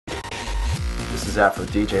This is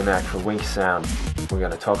AfroDJMac for WinkSound. We're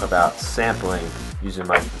going to talk about sampling using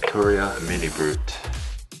my Arturia Mini Brute.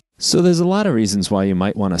 So there's a lot of reasons why you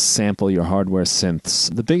might want to sample your hardware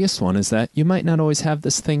synths. The biggest one is that you might not always have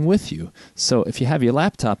this thing with you. So if you have your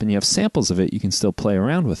laptop and you have samples of it, you can still play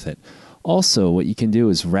around with it. Also, what you can do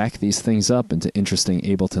is rack these things up into interesting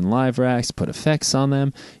Ableton Live racks, put effects on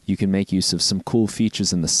them. You can make use of some cool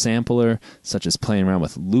features in the sampler, such as playing around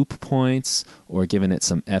with loop points or giving it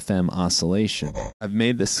some FM oscillation. I've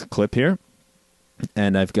made this clip here,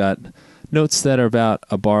 and I've got notes that are about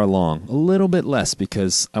a bar long, a little bit less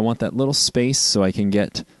because I want that little space so I can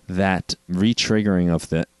get that re-triggering of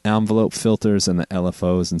the envelope filters and the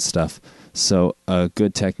LFOs and stuff. So a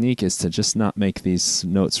good technique is to just not make these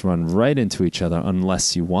notes run right into each other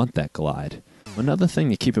unless you want that glide. Another thing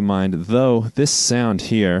to keep in mind, though this sound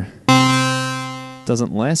here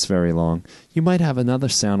doesn't last very long, you might have another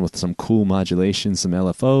sound with some cool modulation, some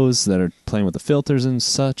LFOs that are playing with the filters and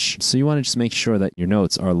such. So you want to just make sure that your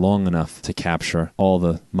notes are long enough to capture all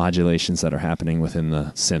the modulations that are happening within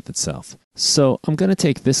the synth itself. So I'm going to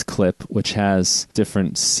take this clip, which has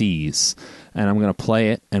different Cs, and I'm going to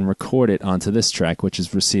play it and record it onto this track, which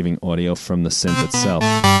is receiving audio from the synth itself.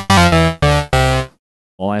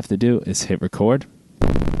 All I have to do is hit record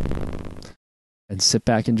and sit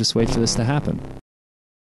back and just wait for this to happen.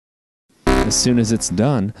 As soon as it's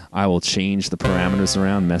done, I will change the parameters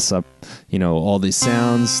around, mess up, all these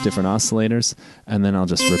sounds, different oscillators, and then I'll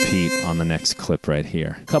just repeat on the next clip right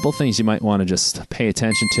here. A couple things you might want to just pay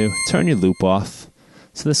attention to. Turn your loop off.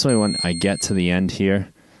 So this way when I get to the end here,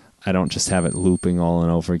 I don't just have it looping all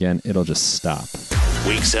and over again. It'll just stop.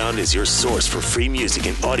 WinkSound is your source for free music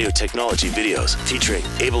and audio technology videos featuring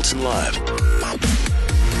Ableton Live.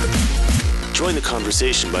 Join the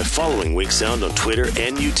conversation by following WinkSound on Twitter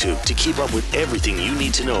and YouTube to keep up with everything you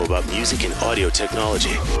need to know about music and audio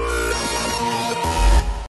technology.